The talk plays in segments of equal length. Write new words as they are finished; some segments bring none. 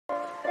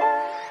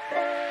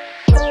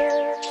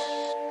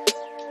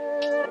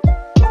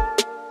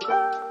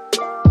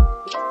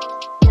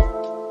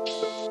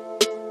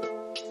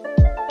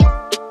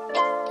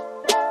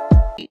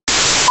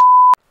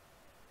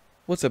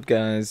What's up,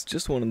 guys?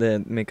 Just wanted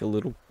to make a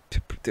little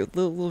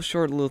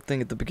short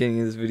thing at the beginning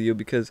of this video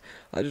because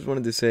I just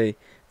wanted to say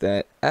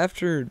that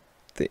after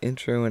the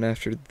intro and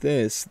after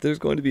this, there's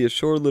going to be a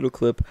short little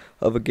clip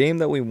of a game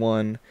that we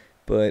won,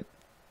 but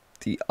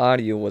the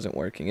audio wasn't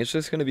working. It's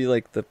just going to be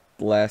like the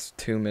last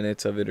 2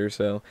 minutes of it or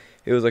so.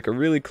 It was like a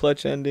really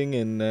clutch ending,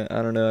 and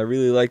I don't know, I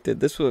really liked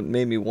it. This what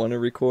made me want to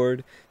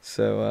record,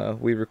 so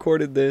we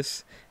recorded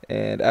this,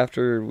 and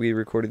after we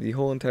recorded the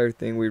whole entire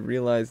thing, we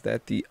realized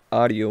that the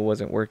audio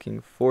wasn't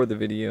working for the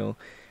video,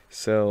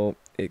 so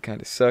it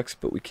kind of sucks,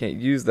 but we can't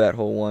use that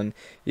whole one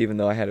even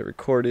though I had it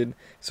recorded.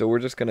 So we're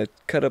just going to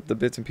cut up the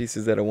bits and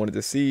pieces that I wanted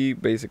to see,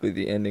 basically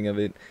the ending of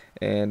it,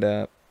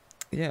 and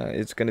yeah,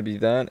 it's going to be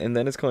that, and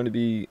then it's going to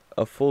be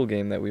a full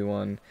game that we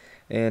won.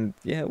 And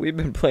yeah, we've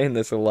been playing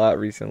this a lot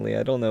recently.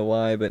 I don't know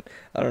why, but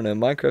I don't know.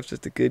 Minecraft's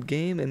just a good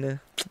game, and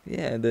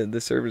yeah,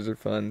 the servers are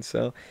fun.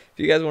 So if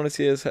you guys want to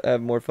see us have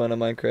more fun on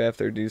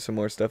Minecraft or do some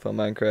more stuff on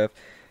Minecraft,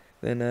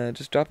 then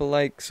just drop a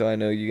like so I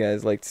know you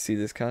guys like to see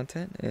this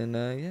content. And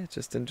yeah,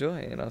 just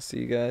enjoy, and I'll see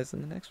you guys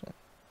in the next one.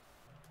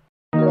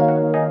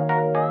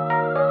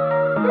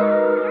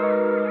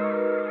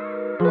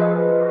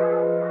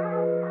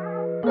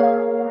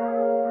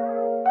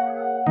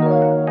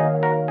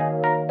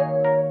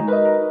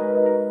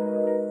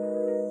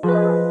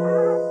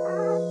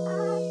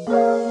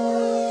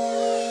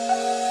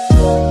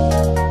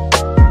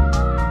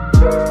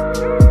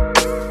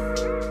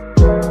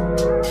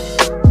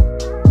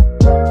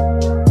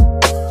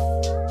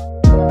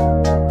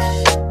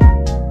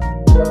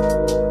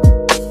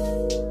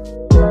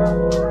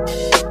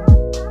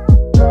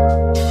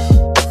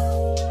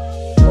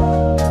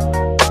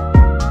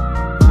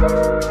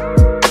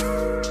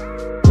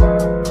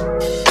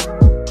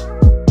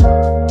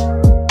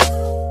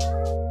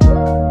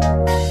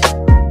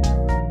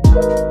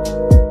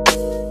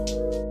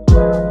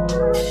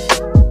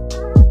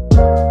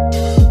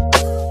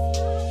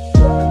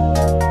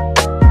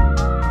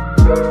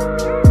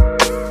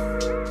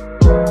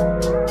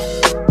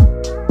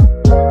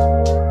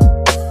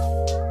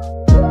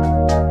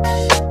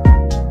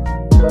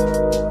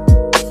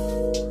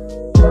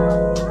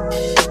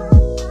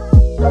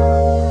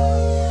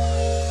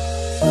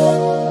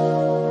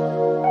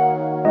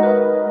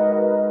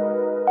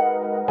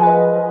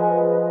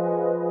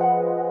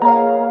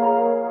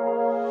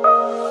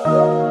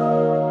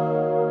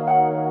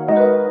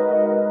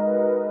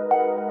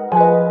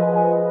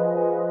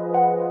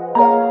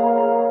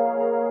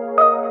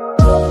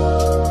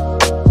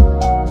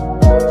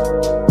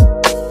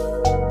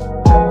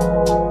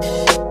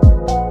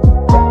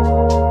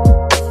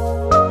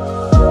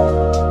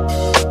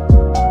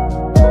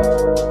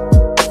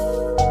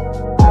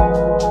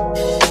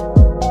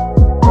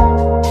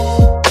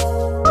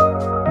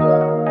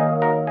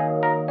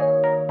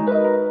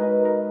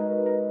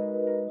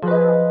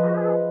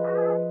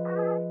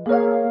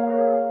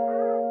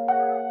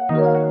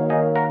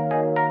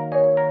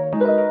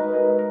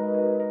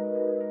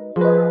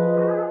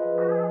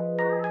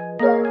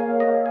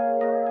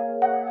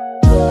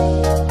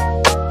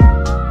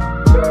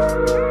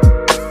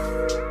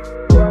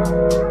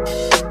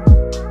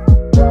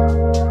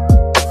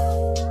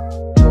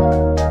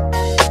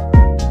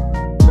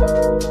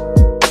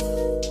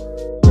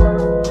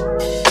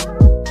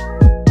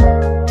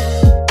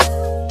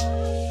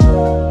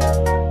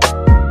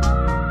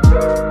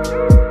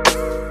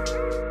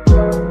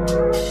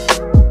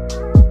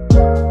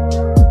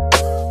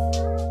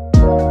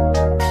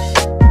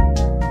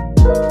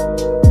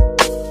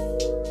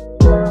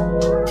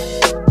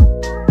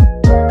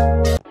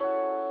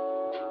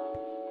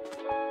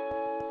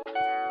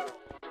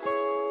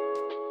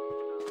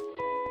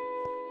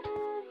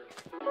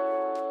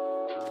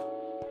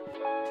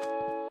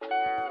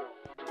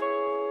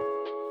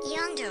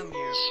 Yonder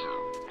music.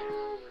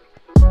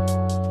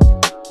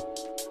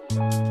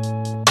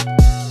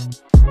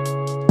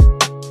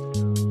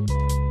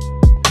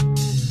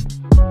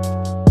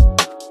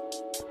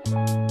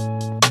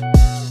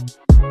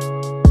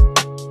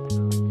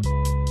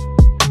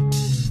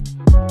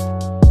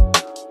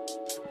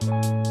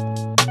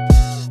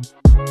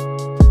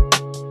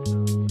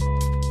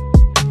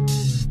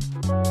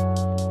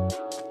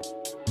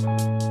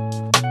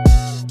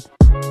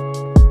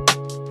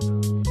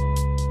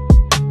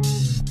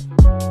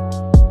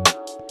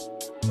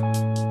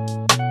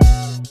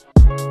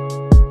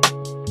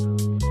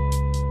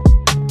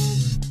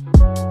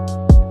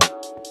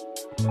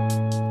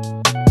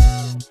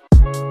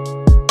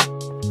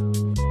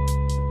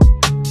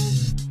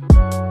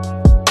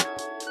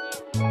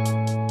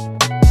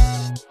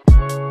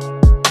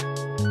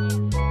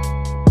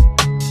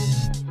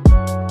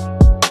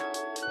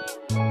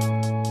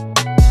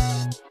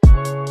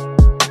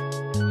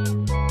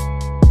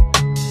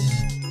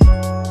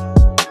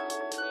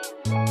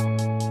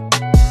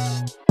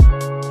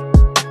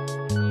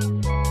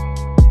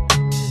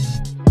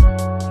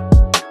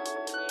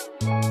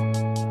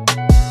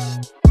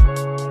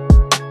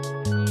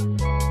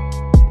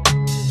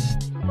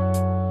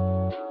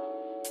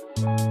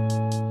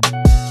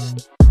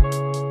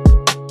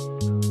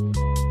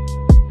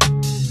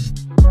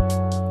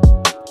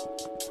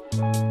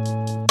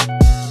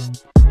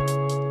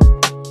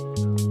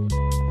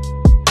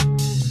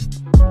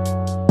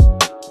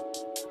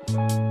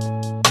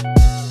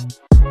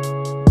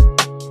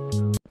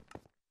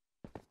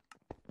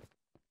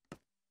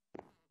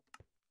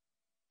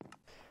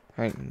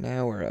 Alright,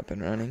 now we're up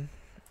and running.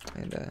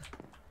 And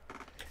we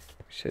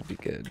should be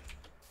good.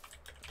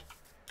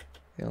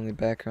 The only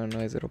background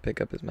noise it'll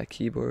pick up is my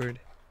keyboard.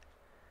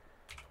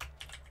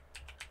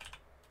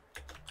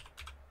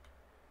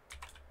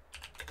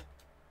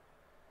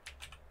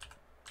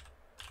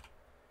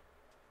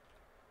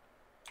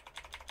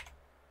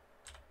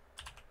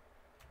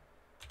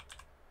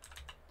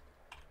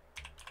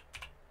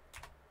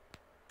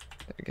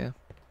 There we go.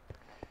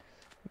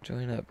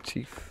 Join up,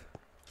 Chief.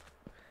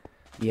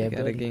 Yeah, we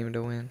got buddy. a game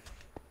to win.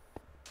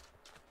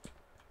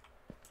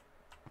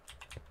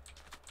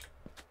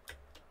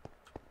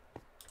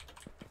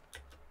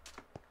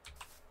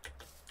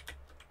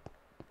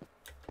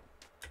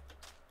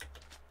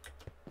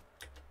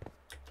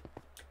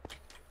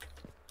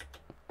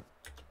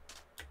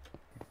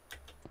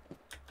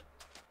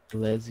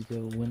 Let's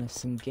go win us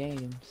some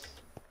games.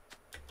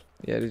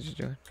 Yeah, did you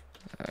join?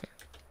 Alright.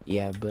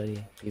 Yeah,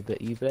 buddy. You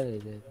better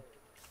did.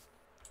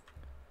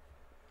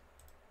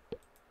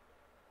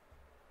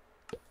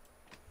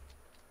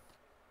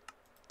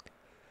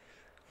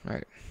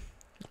 Alright.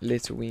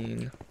 Let's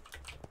win.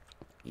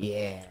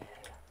 Yeah.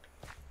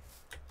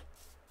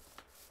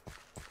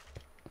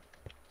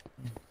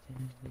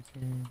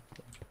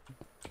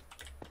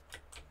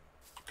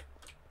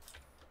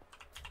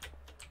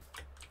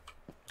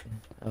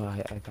 Oh,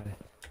 I gotta.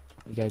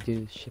 We gotta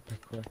do this ship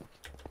real quick.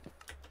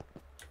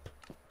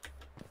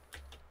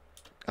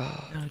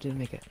 Oh, No, I didn't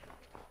make it.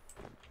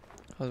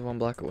 I was one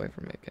block away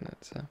from making it,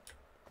 so.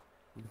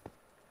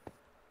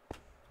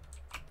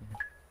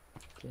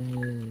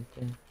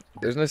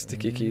 There's no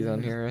sticky keys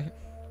on here, right?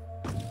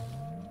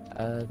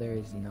 There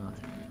is not.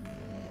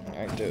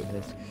 Alright, do it.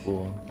 That's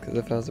cool. Because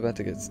if I was about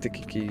to get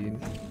sticky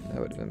keyed, that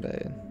would have been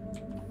bad.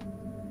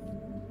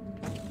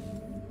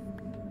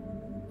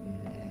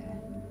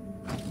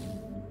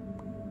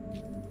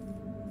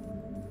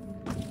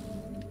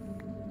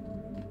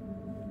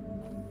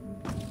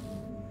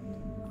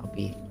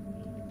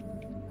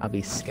 I'll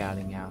be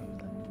scouting out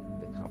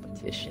the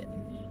competition.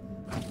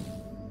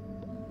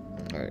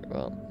 Alright,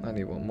 well, I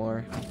need one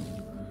more.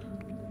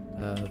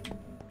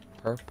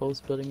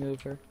 Purple's building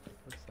over,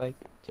 looks like,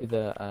 to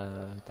the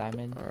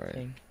diamond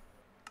thing.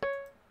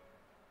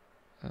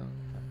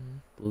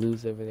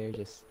 Blue's over there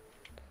just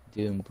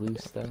doing blue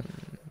stuff.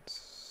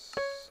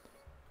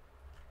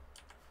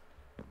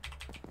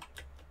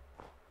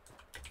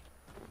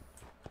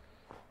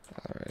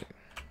 Alright.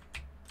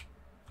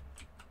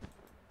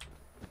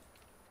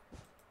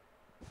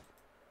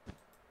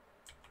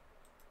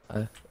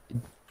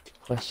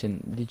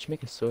 Question, did you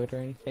make a sword or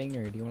anything,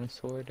 or do you want a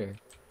sword, or?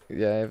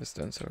 Yeah, I have a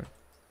stone sword.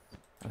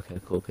 Okay,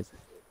 cool, because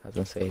I was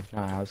gonna say, if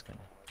not, I was gonna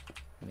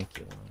make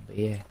you one, but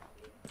yeah.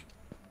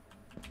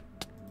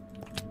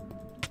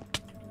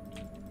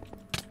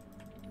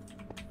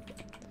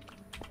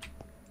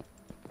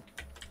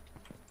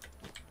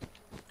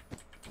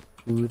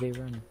 Who are they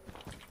running?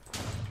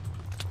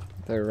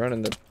 They're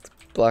running to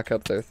block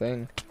up their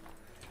thing,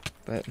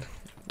 but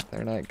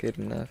they're not good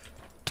enough.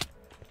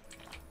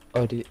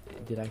 Oh, did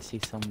I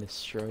see some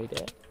destroyed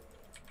it?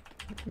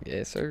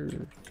 Yes, sir.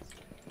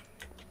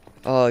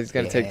 Oh, he's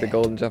gonna take the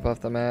gold and jump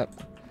off the map.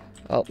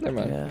 Oh,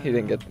 never mind. Yeah. He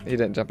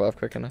didn't jump off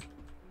quick enough.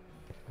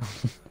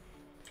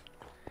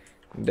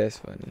 That's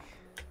funny.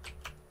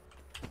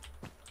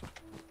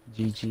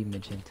 GG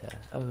magenta.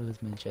 Oh, it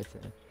was magenta,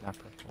 not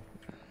purple.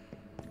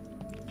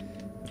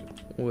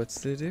 What's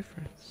the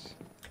difference?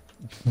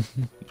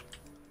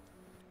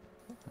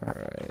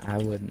 Alright. I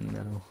wouldn't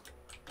know.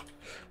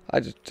 I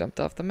just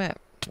jumped off the map.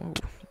 Whoa.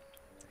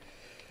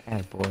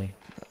 Attaboy.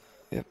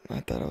 Yep, I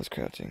thought I was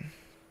crouching.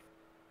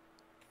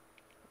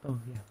 Oh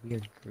yeah, we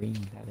are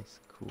green. That is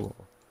cool.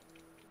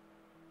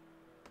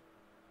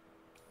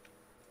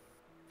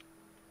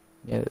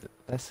 Yeah,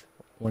 that's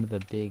one of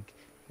the big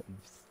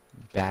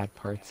bad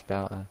parts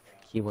about a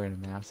keyboard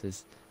and mouse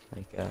is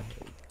like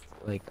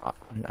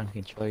on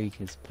controller you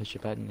can just push a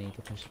button and you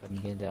can push a button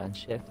again to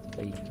unshift,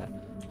 but you gotta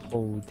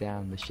hold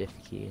down the shift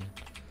key.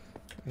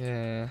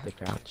 Yeah. The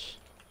crouch.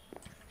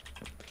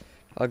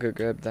 I'll go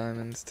grab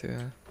diamonds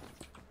too.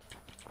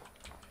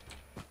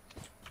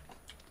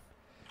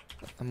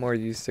 I'm more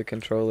used to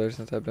controller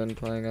since I've been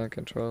playing on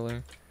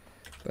controller,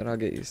 but I'll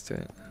get used to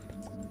it.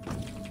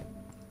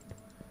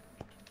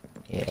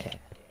 Yeah.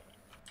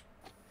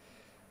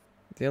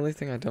 The only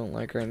thing I don't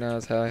like right now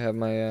is how I have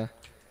my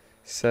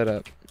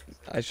setup.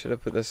 I should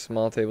have put this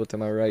small table to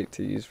my right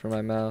to use for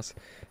my mouse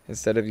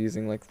instead of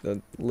using like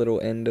the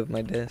little end of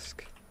my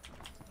desk.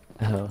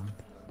 Oh.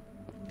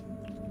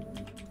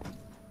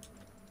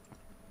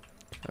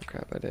 Oh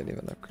crap, I didn't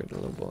even upgrade the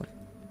little boy.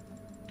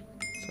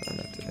 That's what I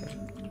meant to do.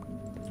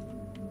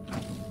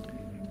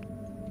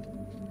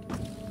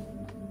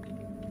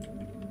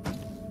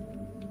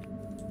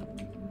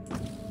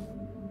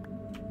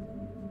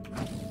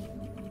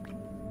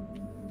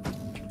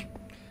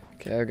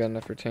 Okay, I got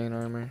enough for chain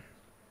armor.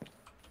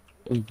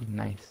 Ooh,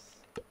 nice.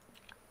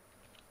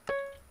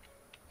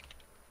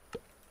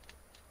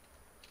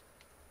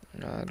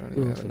 No, I don't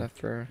even have enough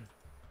for...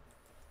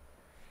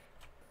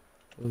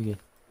 Ooh,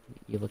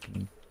 you're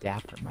looking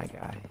dapper, my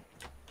guy.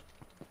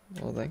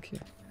 Well, thank you.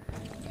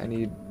 I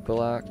need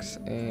blocks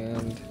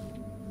and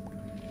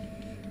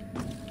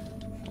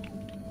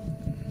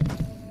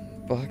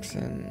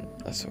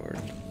a sword.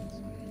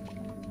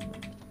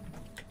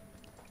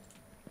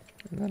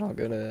 And then I'll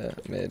go to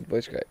mid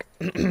voice crack.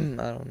 I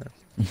don't know.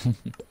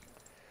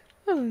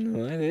 I don't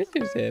know why that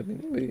just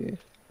happened, but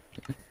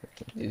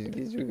just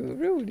gets to go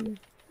roadie.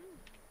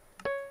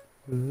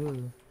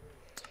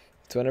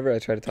 It's whenever I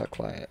try to talk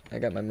quiet. I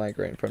got my mic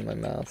right in front of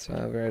my mouth, so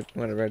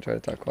whenever I try to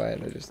talk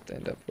quiet, I just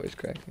end up voice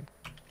cracking.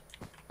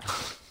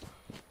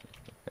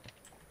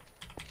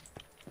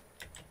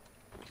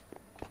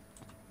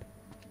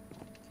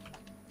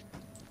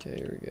 Okay,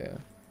 here we go.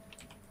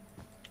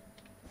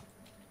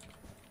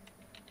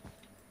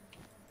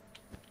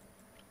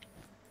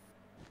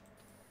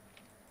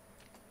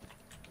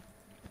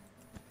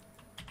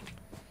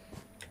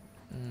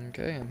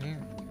 Okay, I'm here.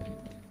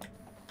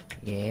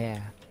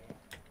 Yeah.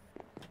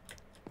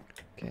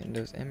 Getting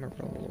those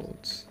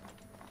emeralds.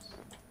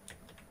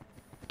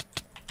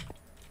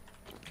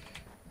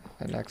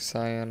 I knocked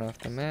Cyan off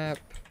the map.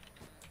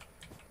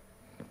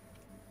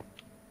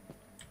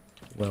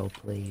 Well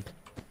played.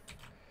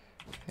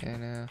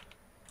 And,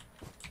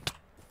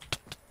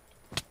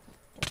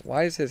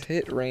 why is his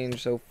hit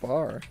range so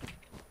far?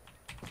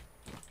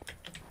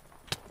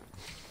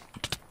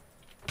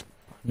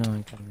 No,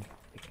 I gotta make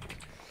a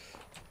pickaxe.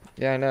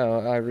 Yeah, I know.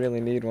 I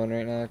really need one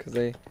right now because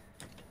they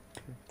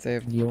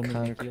have You want me to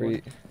make you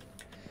concrete.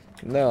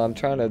 No, I'm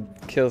trying to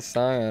kill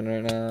Cyan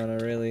right now, and I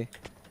really.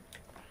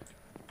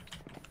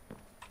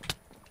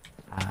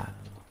 Ah.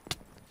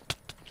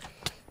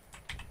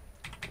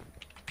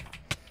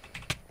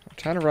 I'm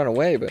trying to run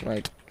away, but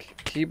my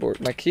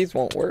keys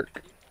won't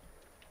work.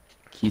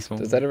 Keys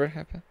won't Does that ever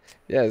happen?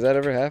 Yeah, does that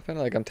ever happen?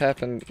 Like I'm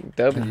tapping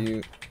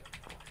W,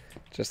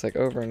 just like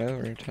over and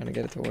over, trying to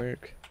get it to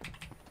work.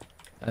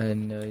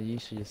 No, it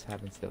usually just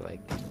happens that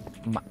like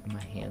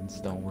my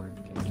hands don't work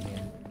and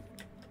yeah.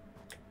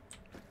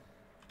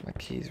 My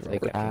keys It's were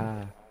like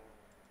working.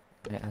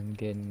 I'm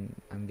getting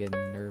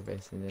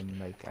nervous and then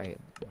like my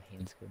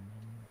hands go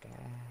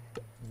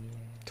yeah.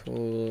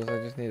 Tools.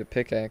 I just need a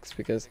pickaxe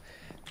because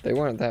they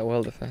weren't that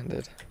well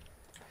defended.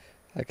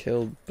 I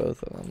killed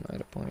both of them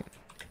at a point.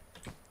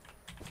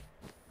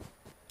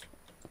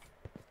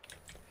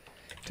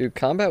 Dude,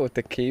 combat with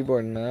the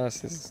keyboard and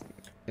mouse is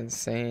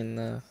insane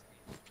though.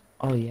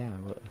 Oh yeah,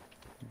 well,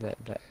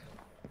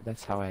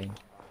 that's how I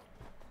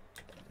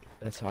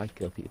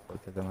kill people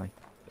because I'm like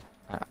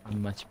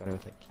I'm much better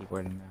with a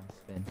keyboard and mouse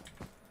than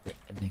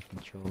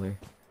controller.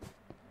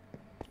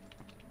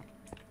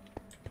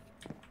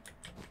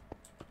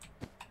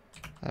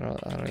 I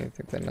don't even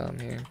think they know I'm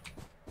here.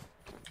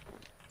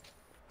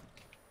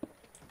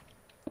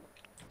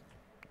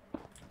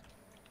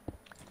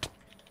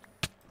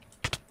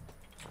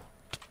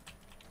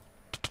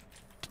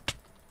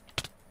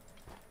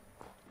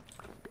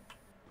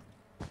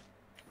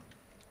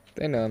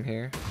 They know I'm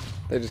here.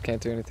 They just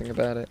can't do anything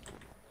about it.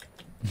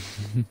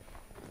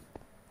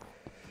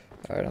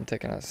 Alright, I'm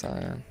taking out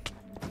Cyan.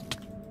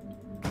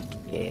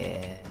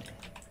 Yeah.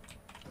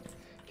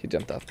 He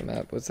jumped off the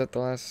map. Was that the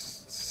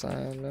last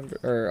Cyan member?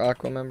 Or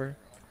Aqua member?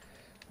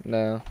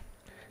 No.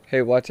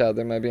 Hey, watch out.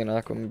 There might be an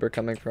Aqua member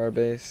coming for our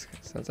base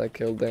since I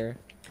killed there.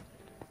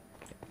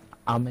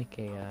 I'll make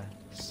a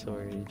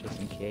sword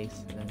just in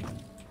case. And then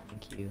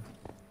thank you.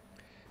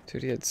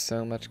 Dude, he had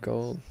so much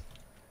gold.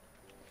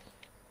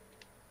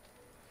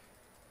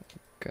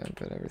 Go and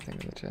put everything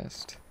in the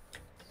chest.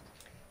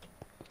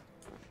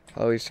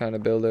 Oh, he's trying to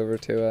build over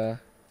to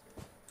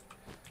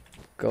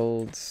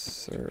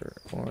golds or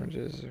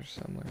oranges or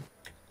somewhere.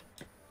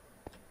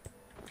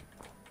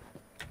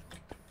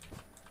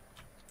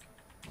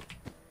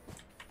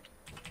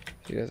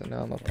 He doesn't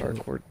know I'm a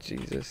parkour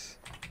Jesus.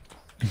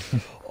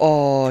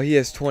 Oh, he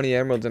has 20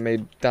 emeralds and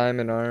made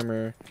diamond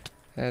armor.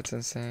 That's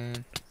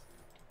insane.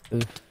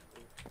 Oof.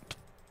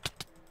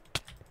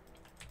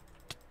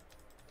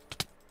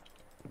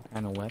 What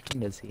kind of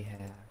weapon does he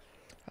have?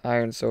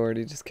 Iron sword,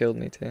 he just killed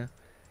me too.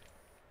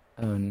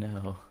 Oh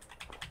no.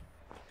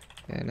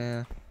 Yeah,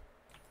 no.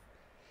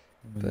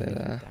 I'm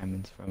gonna make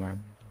diamonds from armor.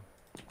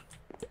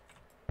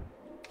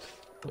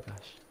 Oh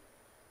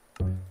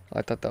gosh.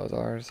 I thought that was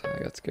ours.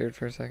 I got scared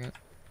for a second.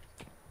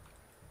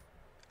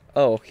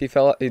 Oh, he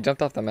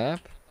jumped off the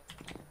map?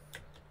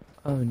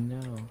 Oh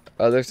no.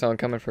 Oh, there's someone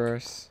coming for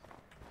us.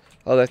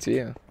 Oh, that's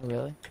you. Oh,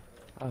 really?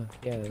 Oh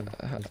yeah. There's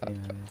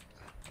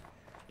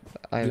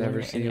I You never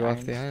want see any you off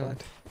iron the stuff?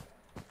 island.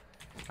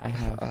 I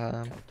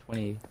have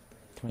 20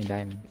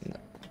 diamonds.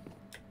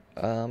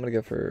 I'm gonna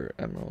go for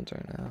emeralds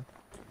right now.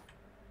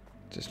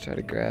 Just try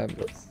to grab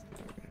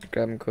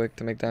them quick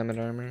to make diamond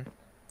armor.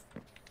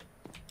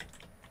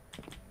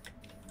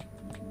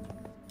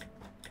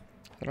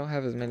 I don't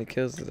have as many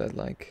kills as I'd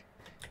like.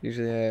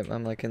 Usually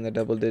I'm like in the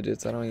double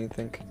digits. I don't even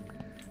think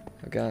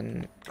I've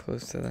gotten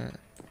close to that.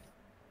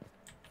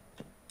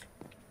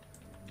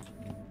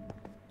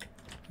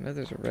 I know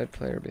there's a red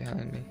player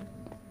behind me.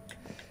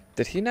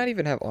 Did he not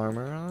even have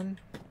armor on?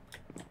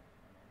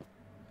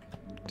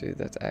 Dude,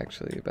 that's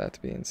actually about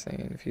to be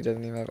insane if he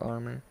doesn't even have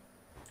armor.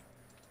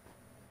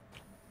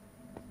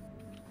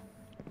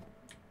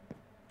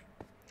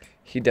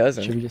 He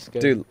doesn't. Should we just go?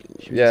 Dude,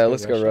 should we yeah, just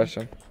let's go rush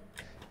him? him.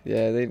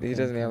 Yeah, he Okay,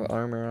 doesn't have cool.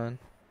 armor on.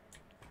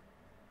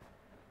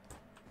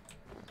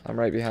 I'm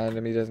right behind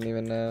him. He doesn't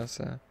even know,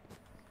 so.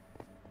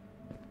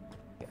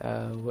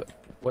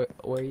 Where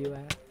are you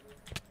at?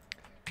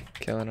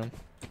 Killing him.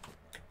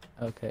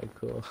 Okay,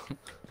 cool.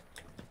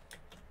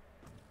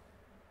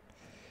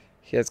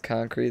 He has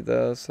concrete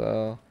though,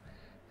 so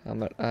I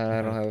don't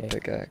have a Okay.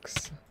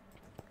 pickaxe.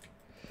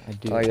 I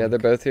do. Oh yeah, they're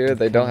both here. I'm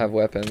They don't coming. have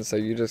weapons, so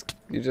you just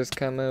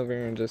come over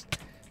and just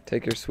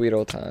take your sweet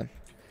old time.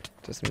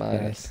 Just mine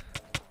it. Yes.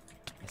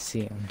 I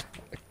see him.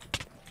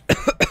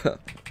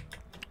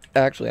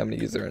 Actually, I'm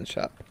gonna use their own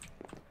shop.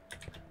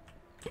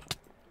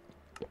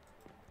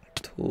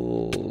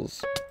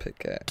 Tools,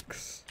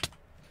 pickaxe.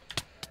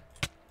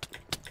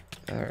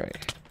 All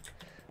right.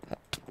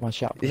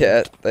 Watch out.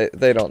 Yeah,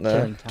 they don't know.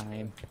 Killing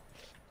time.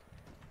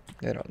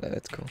 They don't know.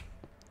 It's cool.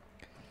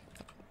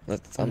 Oh,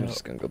 I'm no.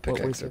 just gonna go Where's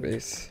pickaxe their it?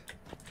 base.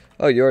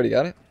 Oh, you already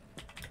got it?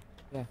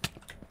 Yeah.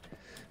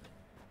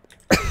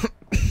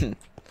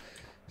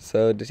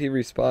 So did he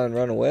respawn and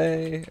run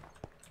away?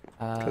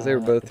 Because they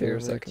were both here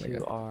a second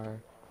ago.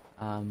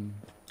 Are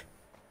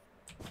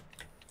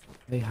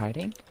they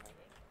hiding?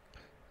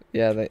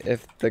 Yeah,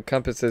 if the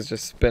compass is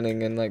just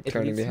spinning and like It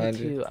turning leads me behind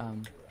you. to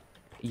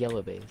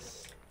yellow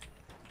base.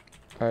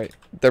 All right,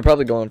 they're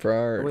probably going for Oh,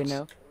 ours. wait,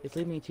 no. It's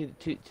leading me to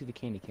the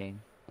candy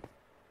cane.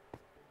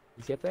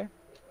 Is he up there?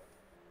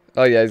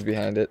 Oh yeah, he's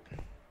behind it.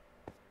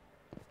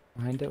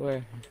 Behind it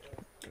where?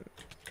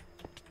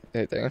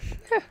 Right there.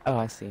 Oh,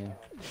 I see him.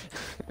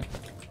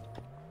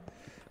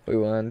 We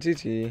won.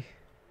 GG.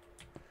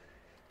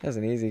 That was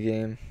an easy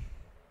game.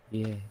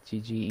 Yeah,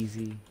 GG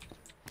easy.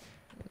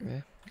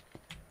 Yeah.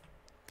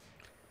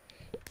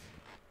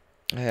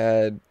 I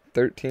had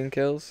 13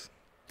 kills.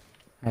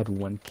 I had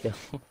 1 kill.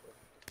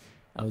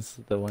 I was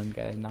the one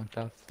guy knocked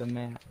off the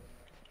map.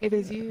 Hey,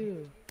 there's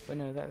you! But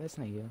no, that's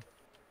not you.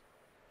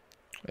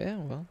 Yeah,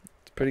 well,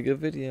 it's a pretty good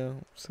video.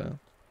 So,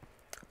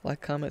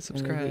 like, comment, Yeah,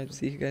 subscribe.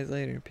 See you guys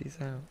later. Peace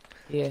out.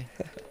 Yeah.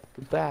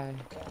 Goodbye.